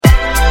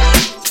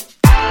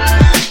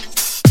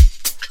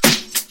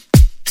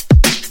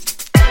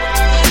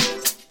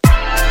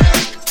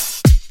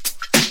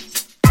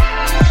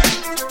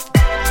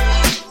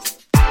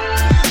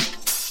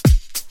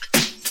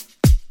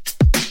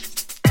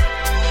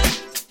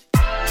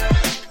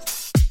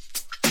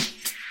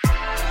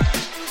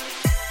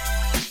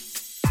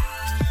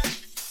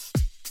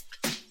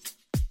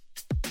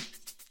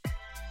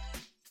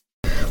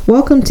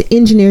Welcome to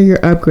Engineer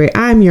Your Upgrade.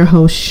 I'm your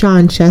host,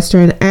 Sean Chester,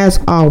 and as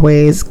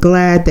always,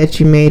 glad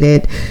that you made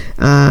it.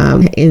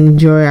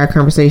 Enjoy our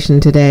conversation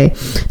today.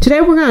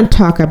 Today, we're going to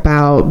talk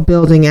about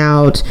building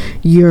out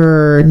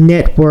your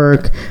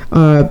network,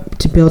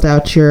 to build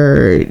out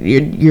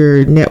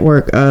your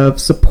network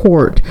of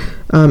support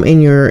in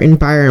your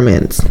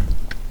environments.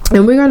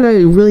 And we're going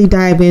to really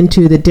dive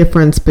into the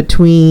difference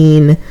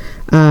between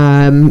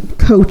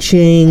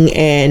coaching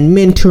and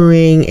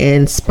mentoring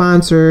and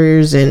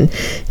sponsors and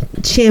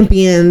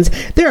champions.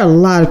 There are a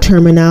lot of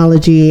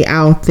terminology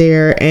out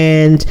there,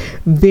 and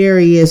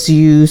various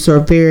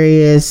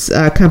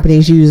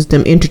companies use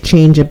them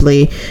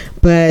interchangeably.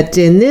 But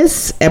in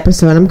this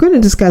episode, I'm going to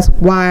discuss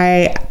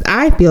why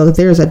I feel that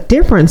there's a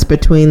difference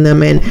between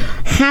them and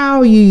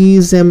how you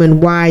use them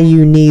and why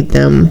you need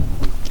them.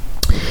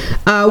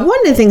 One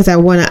of the things I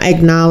want to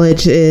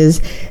acknowledge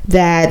is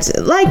that,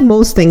 like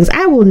most things,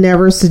 I will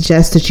never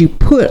suggest that you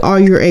put all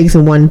your eggs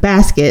in one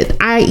basket,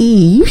 i.e.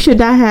 you should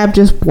not have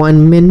just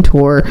one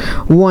mentor,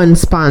 one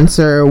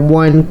sponsor,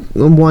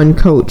 one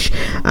coach.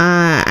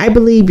 I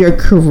believe your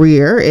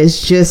career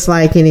is just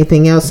like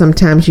anything else.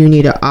 Sometimes you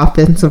need an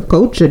offensive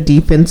coach, a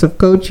defensive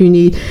coach. You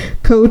need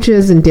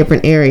coaches in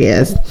different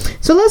areas.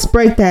 So let's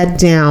break that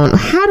down.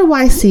 How do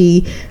I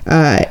see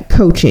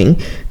coaching?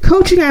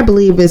 Coaching, I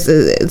believe,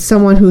 is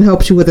someone who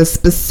helps you with a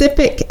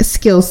specific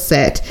skill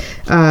set.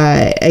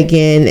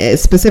 Again, a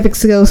specific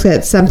skill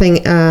set, something,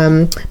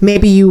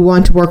 maybe you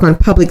want to work on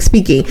public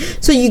speaking.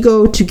 So you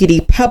go to get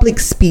a public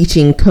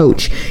speaking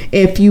coach.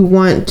 If you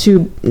want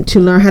to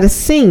learn how to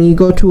sing, you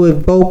go to a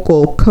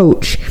vocal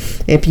coach.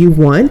 If you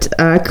want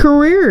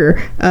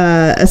career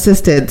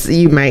assistance,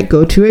 you might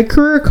go to a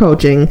career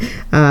coaching,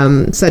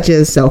 such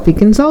as Selfie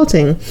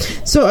Consulting.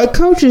 So a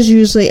coach is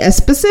usually a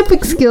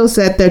specific skill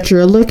set that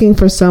you're looking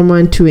for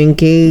someone to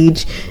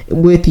engage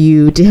with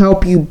you to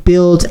help you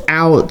build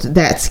out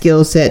that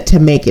skill set to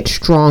make it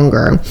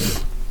stronger.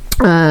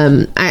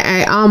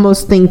 I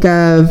almost think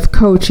of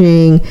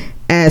coaching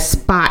as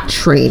spot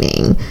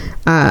training,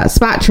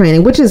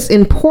 which is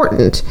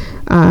important.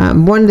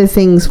 One of the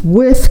things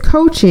with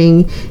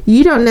coaching,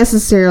 you don't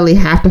necessarily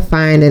have to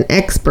find an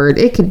expert.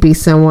 It could be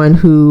someone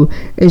who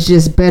is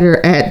just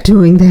better at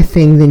doing that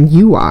thing than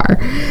you are.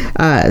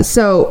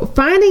 So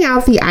finding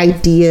out the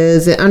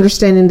ideas and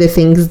understanding the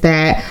things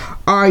that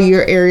are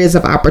your areas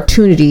of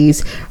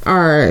opportunities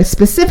are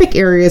specific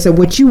areas of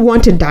which you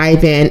want to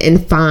dive in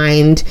and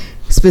find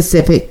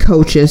specific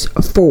coaches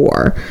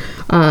for.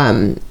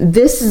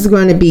 This is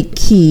going to be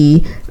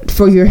key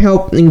for your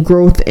help and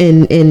growth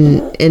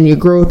in your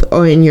growth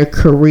or in your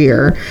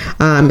career.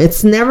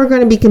 It's never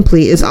going to be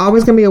complete. It's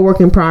always going to be a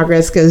work in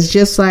progress, because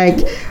just like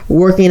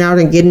working out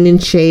and getting in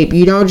shape,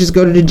 you don't just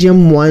go to the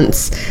gym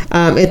once.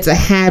 It's a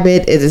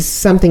habit. It is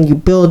something you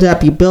build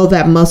up. You build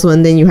that muscle,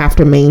 and then you have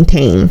to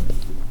maintain.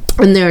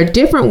 And there are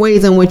different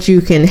ways in which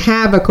you can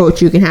have a coach.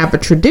 You can have a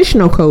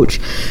traditional coach.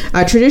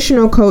 A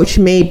traditional coach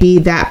may be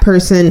that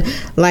person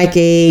like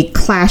a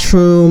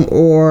classroom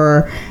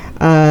or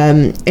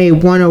a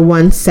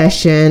one-on-one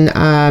session,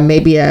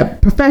 maybe a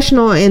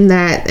professional in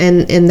that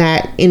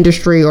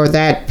industry or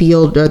that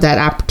field or that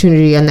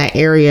opportunity in that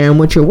area in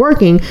which you're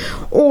working,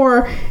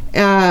 or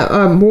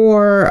a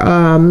more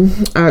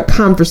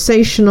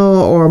conversational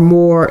or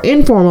more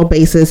informal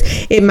basis.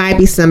 It might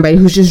be somebody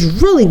who's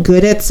just really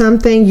good at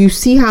something. You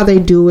see how they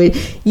do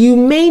it. You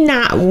may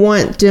not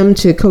want them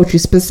to coach you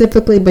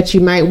specifically, but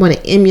you might want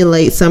to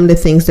emulate some of the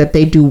things that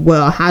they do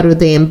well. How do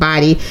they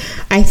embody?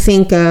 I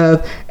think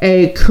of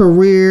a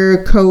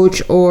career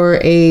coach or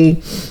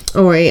a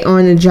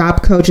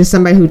on-the-job coach is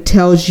somebody who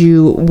tells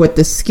you what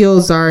the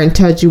skills are and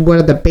tells you what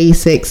are the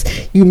basics.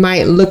 You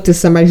might look to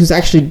somebody who's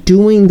actually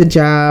doing the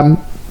job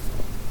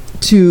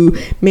to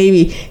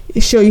maybe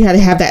show you how to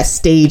have that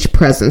stage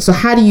presence. So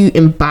how do you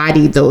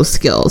embody those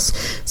skills?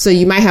 So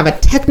you might have a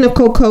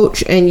technical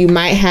coach, and you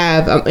might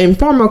have an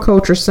informal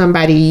coach or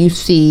somebody you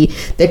see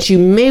that you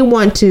may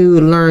want to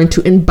learn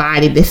to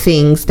embody the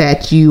things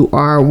that you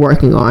are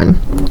working on.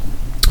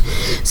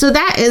 So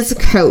that is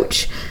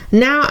coach.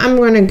 Now I'm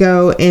going to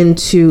go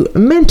into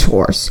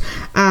mentors.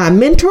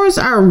 Mentors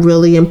are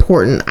really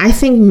important. I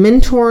think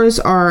mentors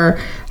are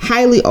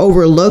highly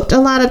overlooked a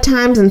lot of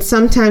times, and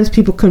sometimes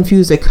people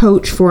confuse a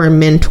coach for a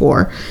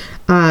mentor.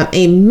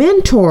 A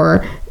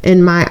mentor,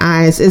 in my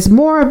eyes, is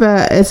more of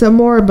an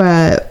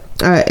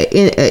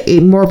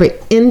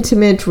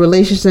intimate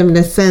relationship, in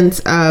the sense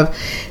of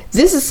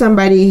this is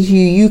somebody who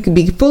you can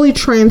be fully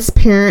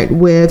transparent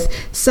with,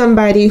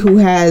 somebody who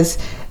has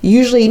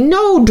usually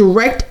no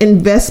direct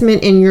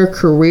investment in your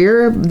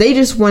career. They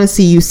just want to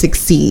see you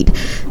succeed.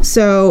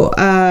 So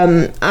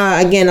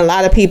again, a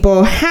lot of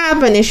people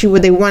have an issue where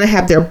they want to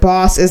have their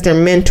boss as their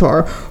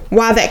mentor.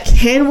 While that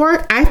can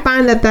work, I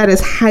find that is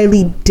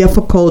highly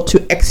difficult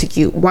to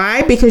execute.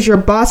 Why? Because your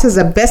boss has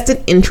a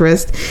vested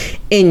interest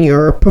in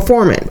your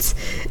performance.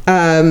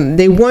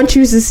 They want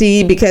you to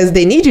succeed because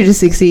they need you to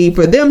succeed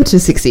for them to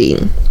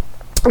succeed.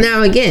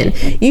 Now, again,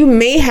 you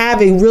may have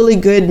a really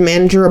good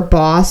manager or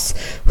boss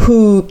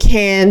who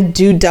can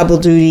do double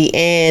duty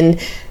and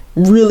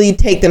really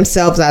take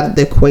themselves out of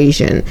the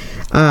equation.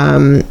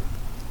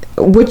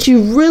 What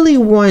you really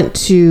want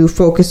to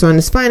focus on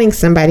is finding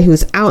somebody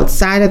who's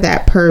outside of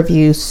that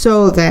purview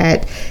so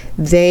that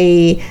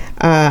they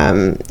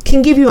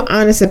can give you an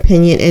honest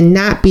opinion and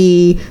not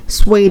be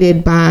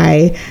swayed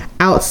by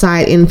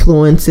outside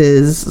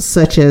influences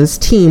such as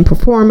team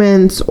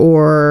performance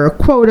or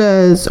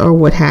quotas or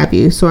what have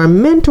you. So a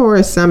mentor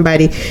is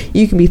somebody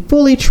you can be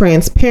fully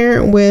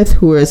transparent with,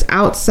 who is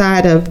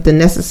outside of the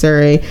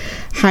necessary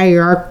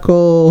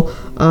hierarchical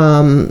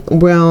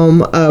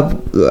realm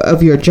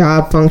of your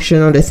job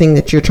function or the thing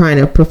that you're trying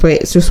to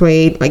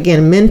persuade. Again,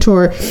 a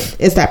mentor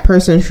is that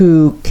person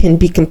who can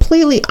be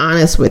completely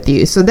honest with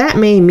you. So that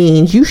may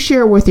mean you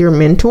share with your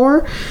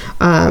mentor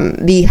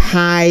the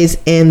highs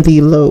and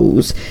the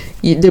lows.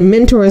 The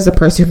mentor is a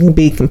person who can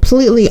be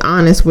completely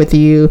honest with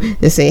you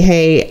to say,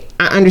 hey,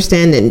 I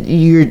understand that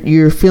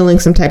you're feeling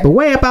some type of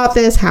way about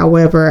this.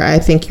 However, I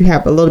think you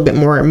have a little bit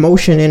more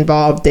emotion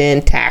involved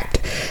than tact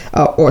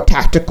or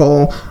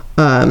tactical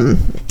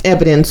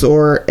evidence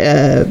or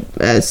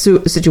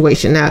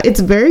situation. Now,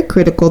 it's very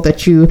critical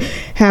that you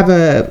have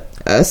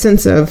a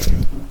sense of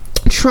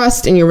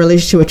trust in your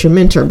relationship with your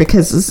mentor,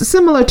 because it's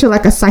similar to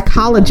like a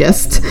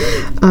psychologist.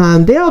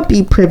 They'll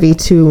be privy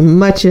to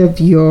much of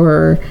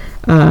your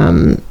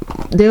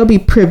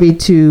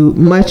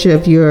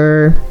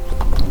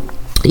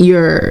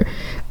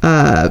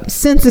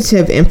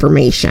sensitive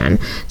information.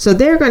 So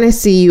they're going to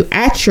see you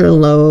at your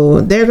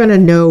low. They're going to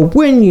know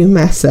when you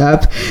mess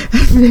up.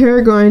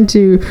 They're going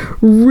to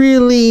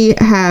really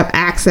have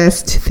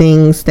access to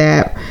things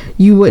that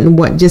you wouldn't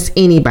want just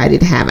anybody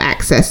to have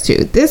access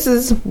to. This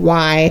is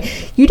why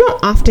you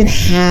don't often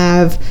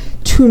have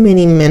too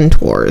many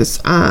mentors.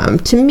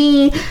 To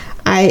me,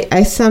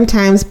 I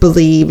sometimes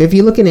believe, if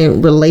you look in a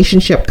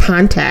relationship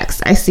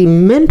context, I see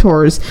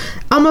mentors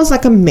almost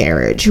like a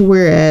marriage,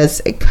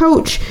 whereas a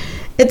coach,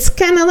 it's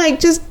kind of like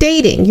just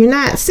dating. You're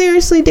not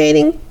seriously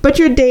dating, but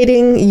you're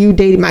dating. You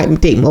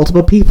might date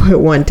multiple people at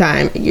one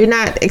time. You're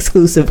not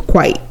exclusive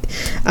quite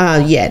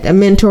yet. A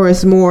mentor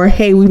is more,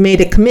 hey, we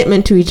made a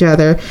commitment to each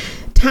other,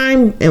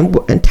 time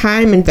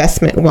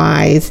investment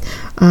wise,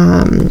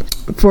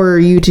 for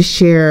you to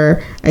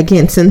share,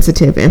 again,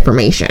 sensitive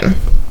information.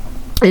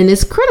 And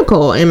it's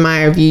critical, in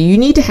my view. You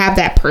need to have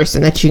that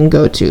person that you can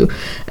go to.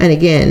 And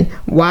again,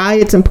 why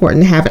it's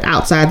important to have it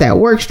outside that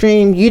work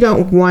stream. You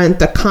don't want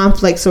the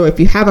conflict. So if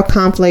you have a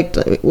conflict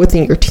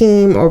within your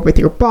team or with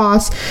your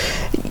boss,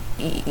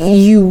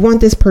 you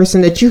want this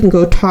person that you can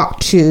go talk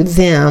to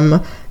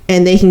them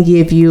and they can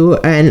give you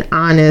an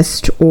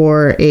honest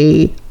or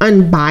a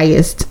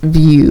unbiased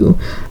view.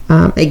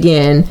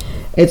 Again,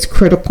 it's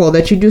critical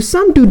that you do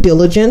some due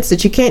diligence,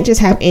 that you can't just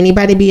have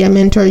anybody be a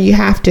mentor. You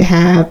have to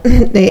have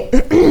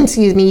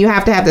you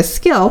have to have the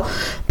skill,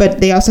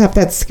 but they also have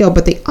that skill,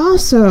 but they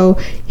also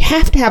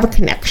have to have a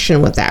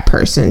connection with that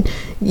person.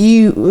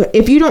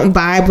 If you don't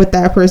vibe with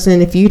that person,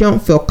 if you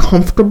don't feel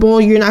comfortable,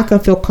 you're not going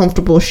to feel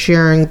comfortable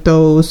sharing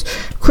those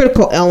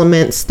critical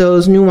elements,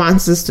 those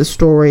nuances to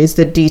stories,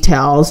 the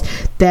details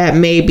that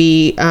may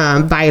be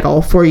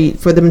vital for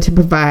them to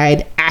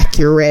provide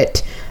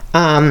accurate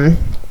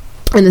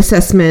an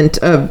assessment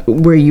of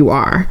where you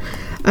are.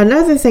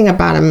 Another thing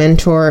about a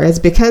mentor is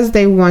because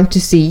they want to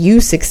see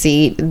you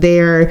succeed,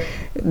 they're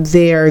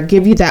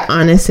give you that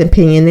honest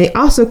opinion. They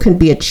also can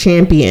be a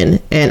champion,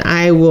 and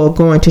I will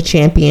go into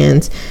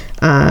champions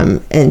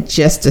in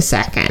just a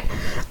second.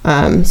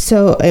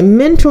 So a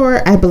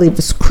mentor, I believe,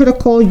 is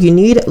critical. You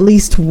need at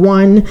least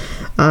one,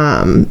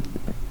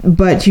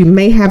 but you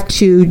may have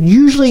two.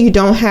 Usually you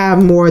don't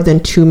have more than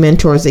two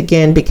mentors,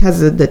 again,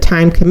 because of the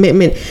time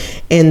commitment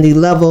and the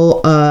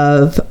level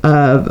of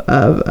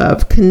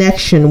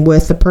connection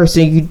with the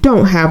person. You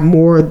don't have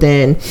more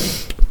than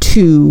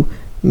two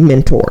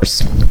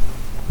mentors.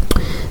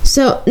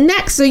 So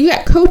next, so you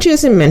got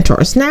coaches and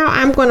mentors. Now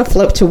I'm going to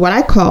flip to what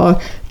I call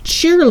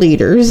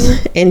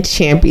cheerleaders and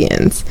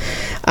champions.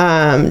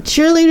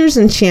 Cheerleaders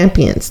and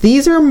champions.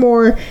 These are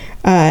more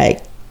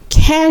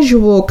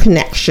casual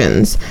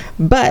connections,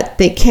 but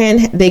they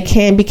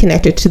can be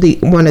connected to the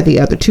one of the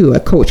other two. A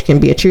coach can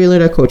be a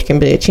cheerleader, a coach can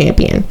be a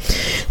champion.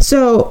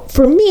 So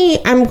for me,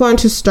 I'm going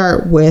to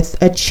start with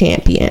a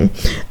champion.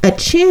 A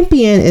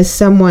champion is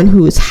someone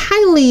who is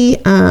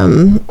highly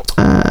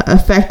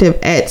effective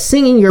at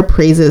singing your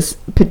praises,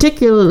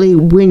 particularly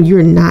when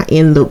you're not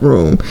in the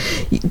room.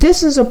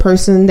 This is a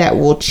person that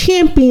will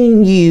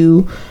champion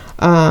you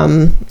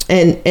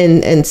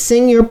and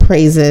sing your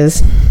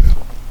praises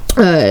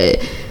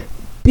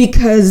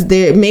because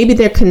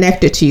they're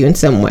connected to you in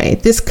some way.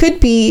 This could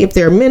be, if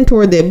they're a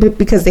mentor,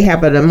 because they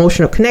have an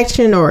emotional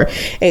connection or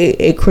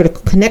a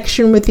critical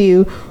connection with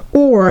you,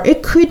 or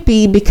it could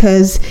be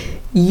because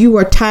you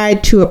are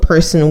tied to a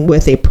person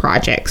with a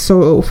project.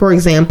 So, for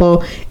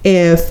example,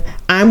 if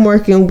I'm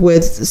working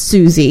with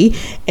Susie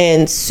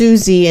and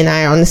Susie and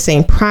I are on the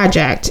same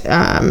project,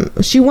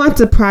 she wants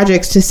the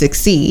projects to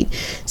succeed.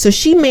 So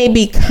she may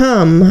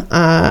become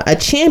a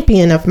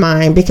champion of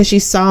mine because she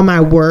saw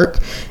my work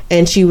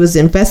and she was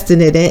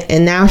invested in it.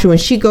 And now when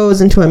she goes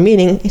into a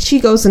meeting, she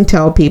goes and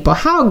tell people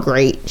how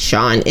great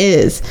Sean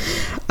is.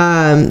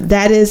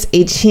 That is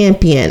a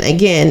champion.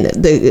 Again,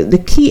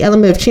 the key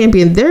element of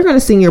champion, they're going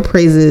to sing your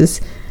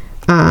praises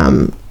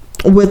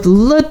with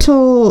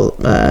little,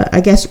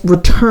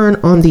 return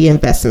on the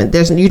investment.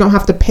 You don't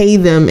have to pay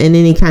them in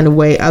any kind of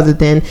way other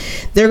than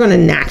they're going to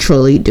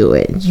naturally do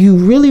it. You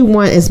really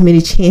want as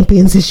many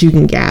champions as you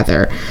can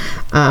gather.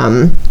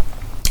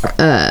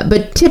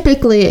 But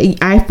typically,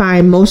 I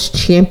find most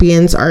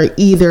champions are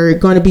either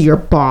going to be your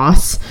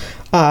boss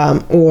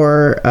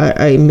or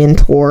a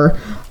mentor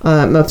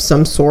of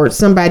some sort,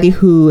 somebody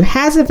who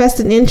has a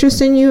vested interest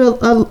in you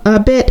a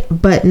bit,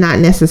 but not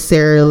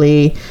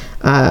necessarily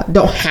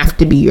don't have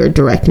to be your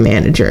direct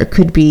manager. It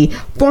could be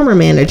former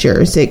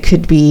managers. It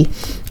could be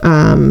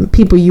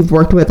people you've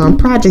worked with on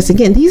projects.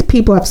 Again, these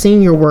people have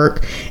seen your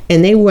work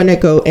and they want to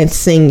go and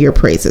sing your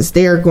praises.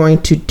 They are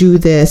going to do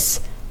this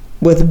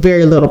with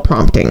very little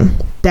prompting.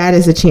 That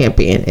is a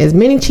champion. As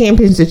many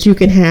champions that you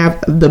can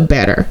have, the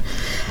better.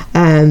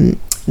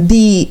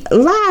 The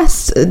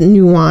last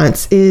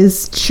nuance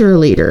is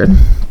cheerleader.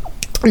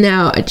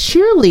 Now, a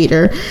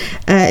cheerleader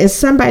is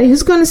somebody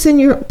who's going to sing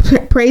your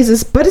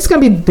praises, but it's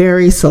going to be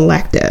very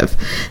selective.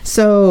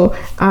 So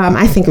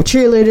I think of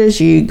cheerleaders,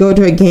 you go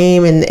to a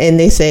game and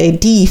they say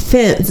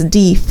defense,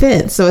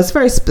 defense. So it's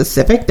very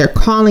specific. They're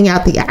calling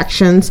out the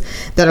actions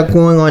that are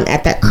going on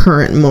at that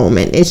current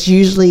moment. It's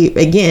usually,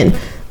 again,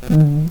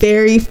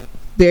 very,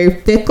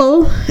 very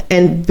fickle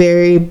and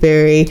very,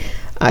 very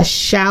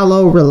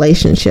shallow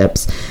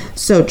relationships.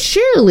 So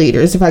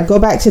cheerleaders, if I go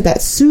back to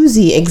that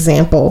Susie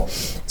example,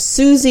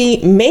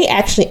 Susie may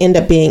actually end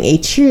up being a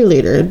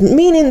cheerleader,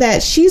 meaning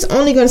that she's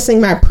only going to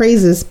sing my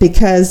praises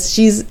because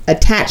she's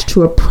attached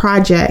to a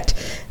project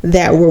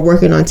that we're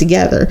working on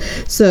together.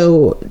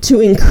 So to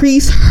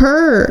increase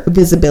her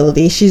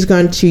visibility, she's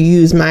going to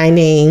use my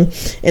name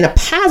in a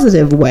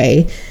positive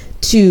way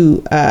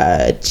to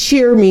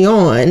cheer me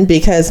on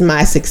because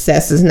my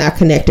success is now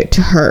connected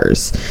to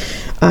hers.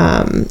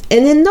 And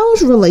in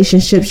those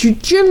relationships, you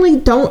generally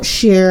don't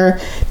share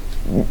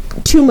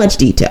too much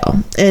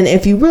detail. And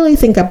if you really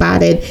think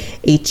about it,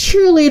 a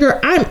cheerleader,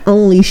 I'm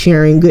only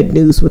sharing good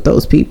news with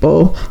those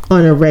people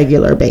on a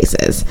regular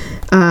basis.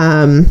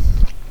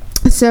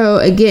 So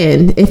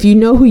again, if you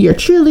know who your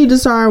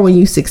cheerleaders are when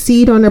you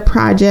succeed on a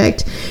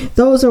project,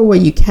 those are where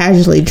you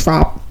casually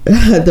drop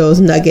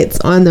those nuggets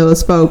on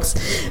those folks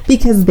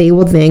because they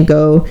will then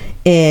go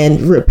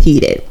and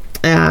repeat it.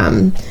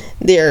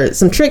 There are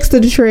some tricks to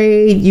the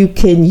trade. You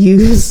can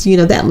use,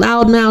 that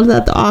loud mouth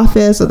at the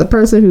office or the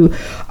person who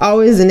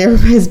always in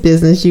everybody's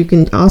business. You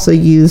can also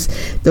use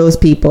those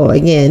people.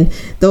 Again,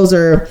 those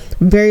are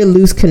very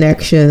loose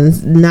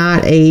connections,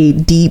 not a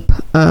deep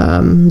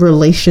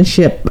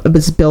relationship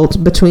is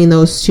built between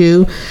those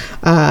two.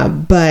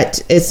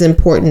 But it's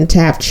important to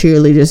have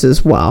cheerleaders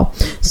as well.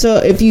 So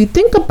if you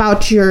think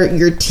about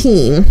your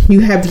team, you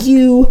have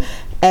you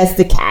as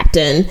the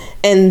captain,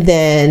 and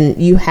then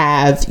you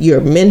have your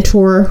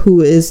mentor,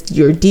 who is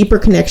your deeper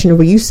connection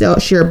where you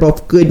share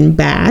both good and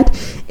bad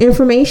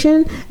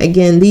information.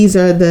 Again, these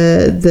are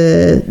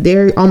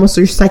they're almost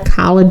your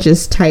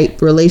psychologist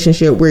type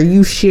relationship where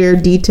you share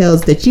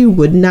details that you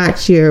would not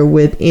share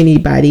with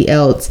anybody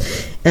else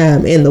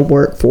in the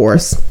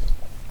workforce.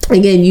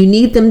 Again, you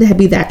need them to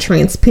be that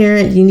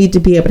transparent. You need to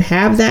be able to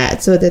have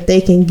that so that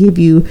they can give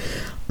you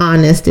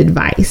honest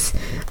advice.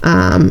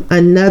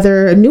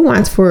 Another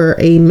nuance for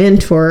a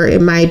mentor,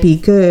 it might be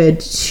good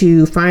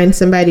to find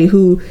somebody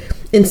who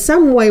in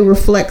some way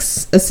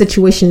reflects a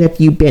situation that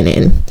you've been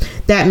in.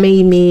 That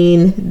may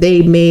mean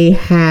they may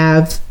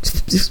have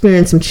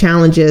experienced some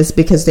challenges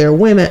because they're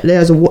women.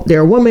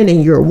 They're a woman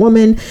and you're a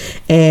woman,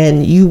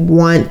 and you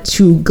want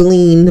to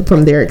glean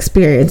from their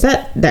experience.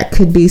 That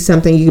could be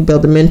something you can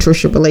build a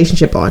mentorship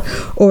relationship on,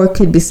 or it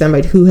could be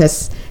somebody who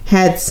has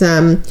had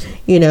some,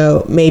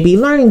 maybe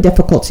learning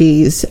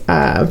difficulties.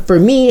 For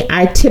me,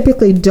 I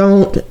typically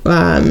don't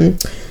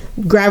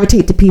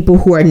gravitate to people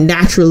who are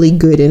naturally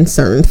good in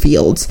certain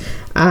fields.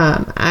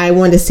 I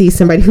want to see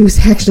somebody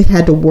who's actually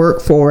had to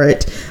work for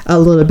it a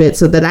little bit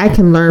so that I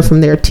can learn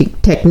from their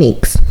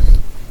techniques.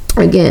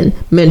 Again,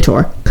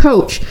 mentor,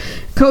 coach.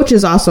 Coach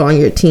is also on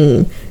your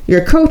team.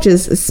 Your coach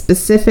is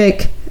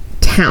specific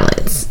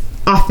talents.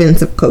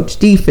 Offensive coach,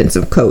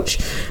 defensive coach.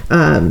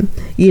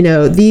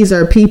 These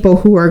are people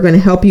who are going to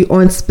help you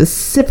on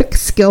specific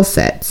skill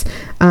sets.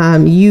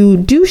 You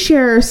do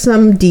share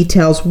some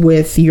details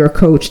with your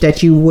coach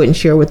that you wouldn't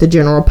share with the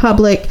general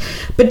public,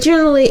 but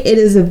generally it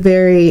is a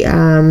very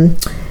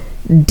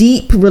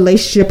deep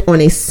relationship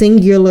on a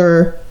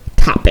singular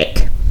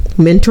topic.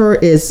 Mentor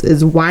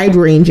is wide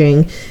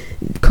ranging.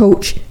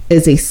 coach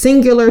is a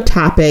singular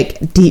topic,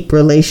 deep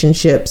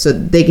relationship, so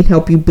they can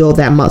help you build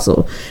that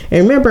muscle.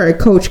 And remember, a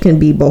coach can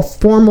be both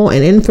formal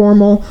and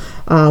informal,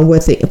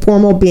 with the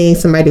formal being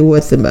somebody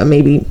with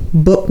maybe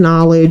book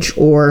knowledge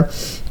or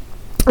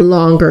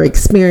longer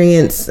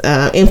experience.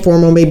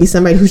 Informal maybe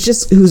somebody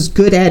who's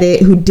good at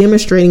it, who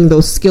demonstrating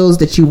those skills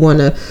that you want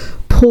to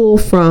pull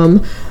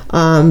from.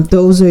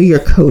 Those are your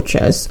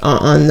coaches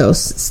on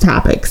those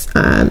topics.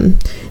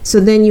 So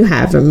then you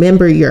have,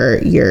 remember, your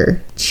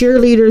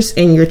cheerleaders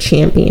and your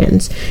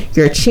champions.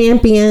 Your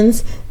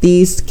champions,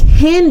 these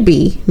can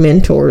be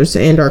mentors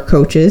and or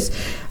coaches,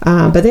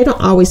 but they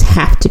don't always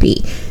have to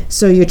be.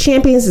 So your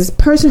champions is a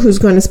person who's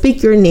going to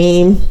speak your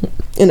name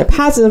in a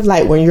positive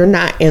light when you're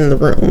not in the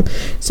room.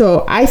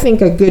 So I think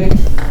a good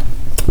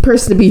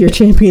person to be your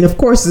champion, of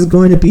course, is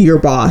going to be your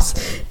boss.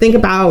 Think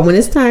about when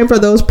it's time for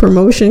those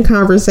promotion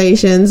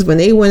conversations, when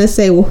they want to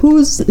say, well,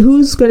 who's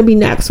going to be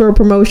next for a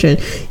promotion?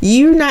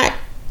 You're not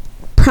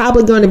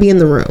probably going to be in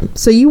the room.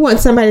 So you want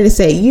somebody to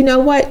say, you know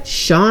what?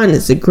 Sean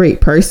is a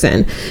great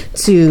person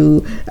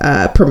to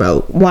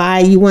promote. Why?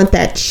 You want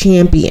that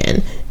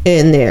champion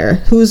in there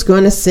who's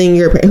going to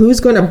who's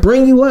going to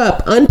bring you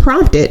up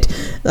unprompted.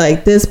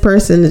 Like, this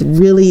person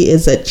really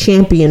is a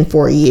champion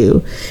for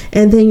you.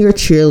 And then your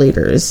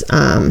cheerleaders,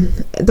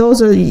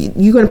 those are,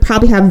 you're going to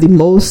probably have the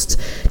most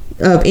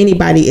of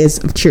anybody is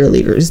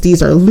cheerleaders.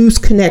 These are loose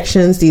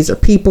connections. These are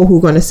people who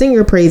are going to sing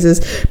your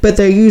praises, but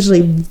they're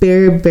usually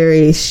very,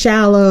 very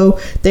shallow.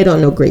 They don't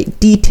know great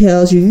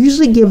details. You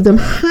usually give them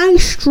high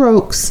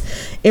strokes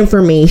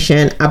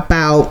information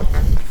about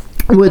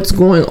what's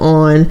going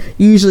on,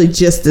 usually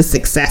just the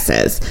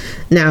successes.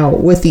 Now,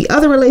 with the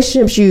other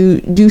relationships,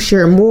 you do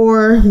share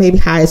more, maybe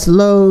highs,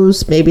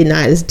 lows, maybe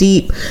not as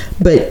deep,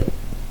 but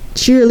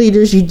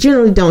cheerleaders, you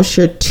generally don't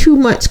share too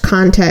much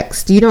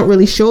context. You don't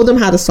really show them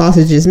how the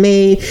sausage is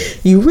made.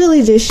 You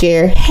really just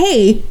share,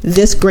 hey,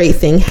 this great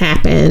thing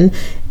happened,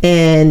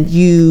 and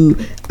you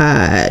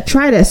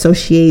try to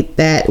associate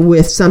that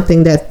with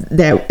something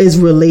that is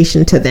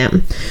relation to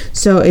them.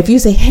 So if you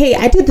say, hey,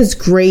 I did this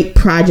great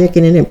project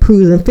and it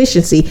improves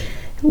efficiency.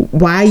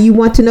 Why you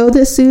want to know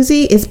this,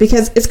 Susie? It's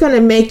because it's going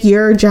to make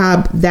your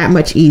job that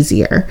much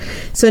easier.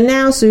 So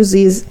now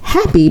Susie's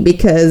happy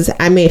because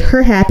I made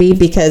her happy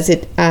because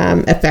it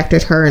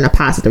affected her in a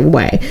positive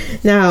way.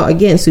 Now,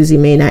 again, Susie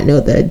may not know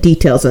the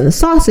details on the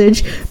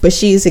sausage, but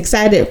she's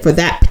excited for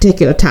that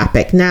particular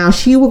topic. Now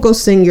she will go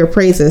sing your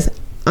praises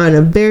on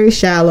a very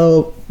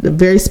shallow,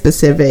 very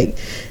specific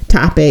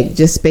topic,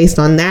 just based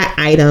on that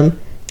item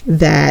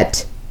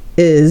that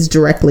is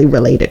directly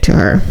related to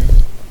her.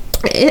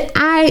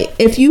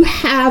 If you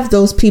have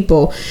those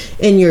people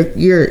in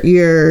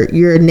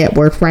your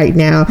network right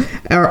now,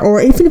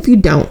 or even if you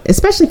don't,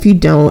 especially if you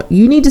don't,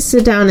 you need to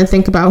sit down and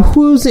think about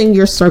who's in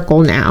your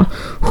circle now.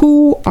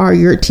 Who are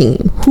your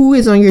team? Who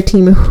is on your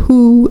team and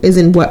who is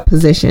in what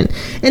position?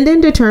 And then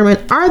determine,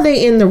 are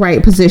they in the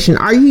right position?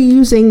 Are you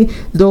using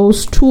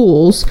those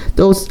tools,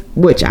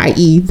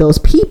 i.e. those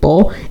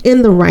people,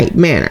 in the right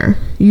manner?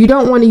 You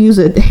don't want to use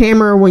a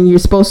hammer when you're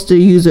supposed to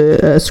use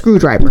a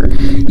screwdriver.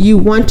 You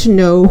want to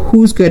know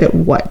who's good at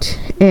what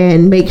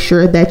and make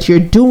sure that you're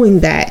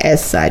doing that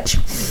as such.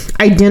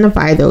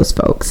 Identify those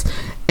folks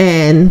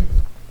and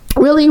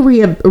really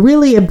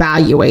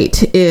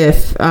evaluate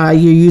if you're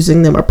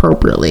using them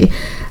appropriately.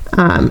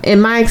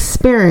 In my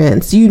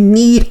experience, you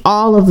need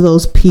all of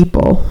those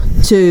people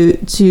to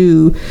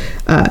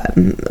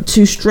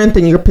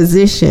strengthen your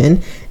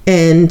position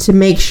and to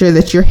make sure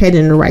that you're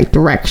heading in the right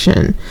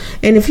direction.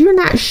 And if you're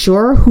not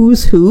sure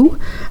who's who,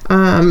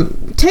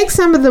 take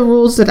some of the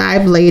rules that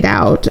I've laid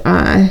out.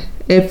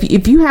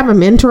 If you have a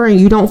mentor and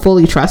you don't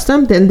fully trust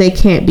them, then they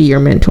can't be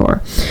your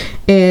mentor.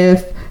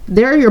 If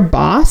they're your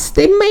boss,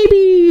 they may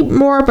be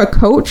more of a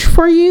coach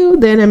for you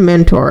than a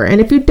mentor.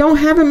 And if you don't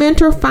have a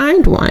mentor,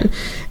 find one.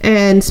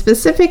 And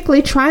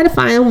specifically try to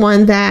find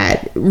one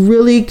that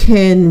really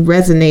can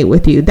resonate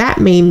with you. That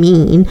may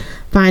mean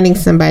finding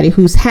somebody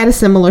who's had a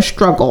similar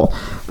struggle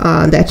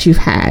that you've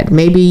had.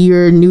 Maybe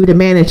you're new to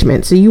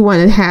management, so you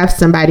want to have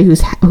somebody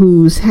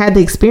who's had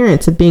the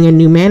experience of being a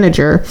new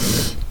manager,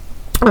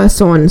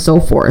 so on and so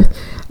forth.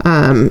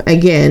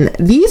 Again,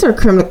 these are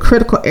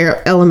critical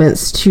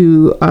elements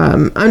to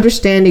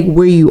understanding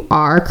where you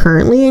are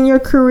currently in your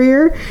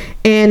career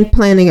and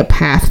planning a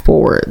path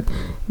forward.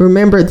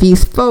 Remember,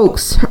 these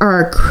folks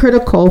are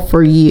critical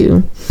for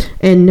you,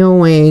 and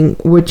knowing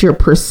what your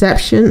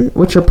perception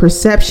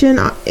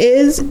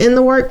is in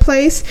the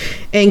workplace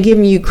and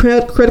giving you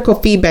critical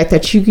feedback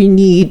that you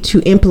need to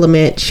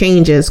implement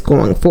changes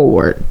going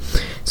forward.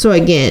 So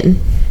again,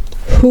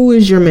 who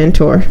is your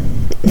mentor?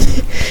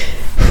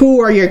 Who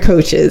are your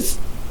coaches?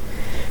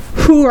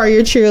 Who are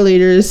your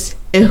cheerleaders?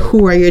 And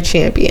who are your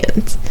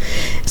champions?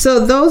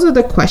 So those are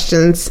the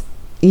questions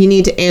you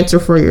need to answer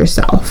for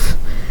yourself.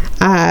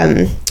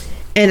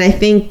 And I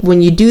think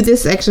when you do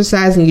this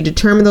exercise and you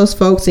determine those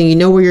folks and you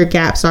know where your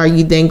gaps are,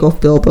 you then go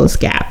fill those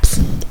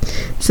gaps.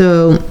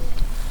 So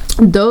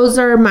those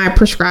are my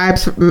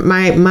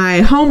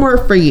my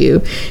homework for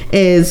you,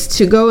 is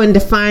to go and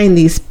define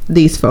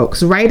these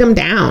folks. Write them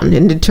down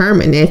and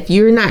determine. If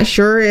you're not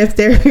sure if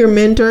they're your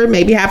mentor,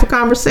 maybe have a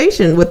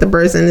conversation with the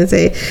person and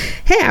say,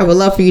 hey, I would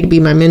love for you to be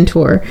my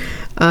mentor.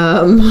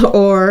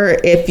 Or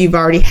if you've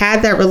already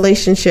had that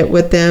relationship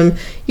with them,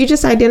 you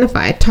just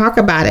talk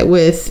about it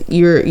with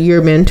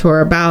your mentor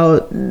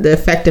about the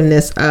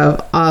effectiveness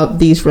of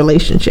these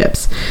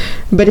relationships.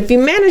 But if you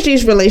manage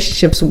these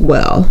relationships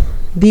well,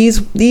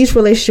 these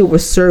relationships will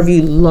serve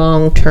you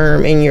long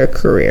term in your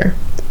career.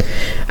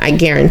 I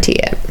guarantee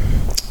it.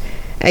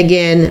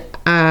 Again,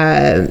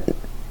 I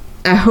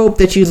hope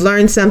that you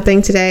learned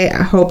something today.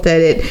 I hope that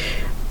it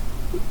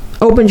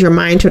opened your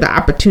mind to the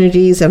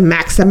opportunities of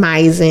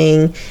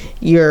maximizing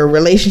your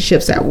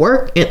relationships at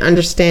work and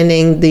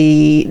understanding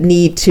the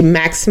need to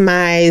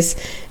maximize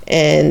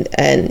and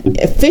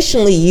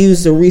efficiently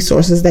use the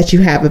resources that you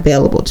have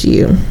available to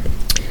you.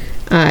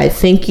 I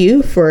thank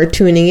you for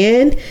tuning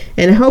in,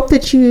 and I hope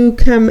that you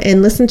come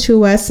and listen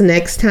to us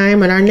next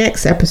time on our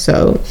next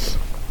episode.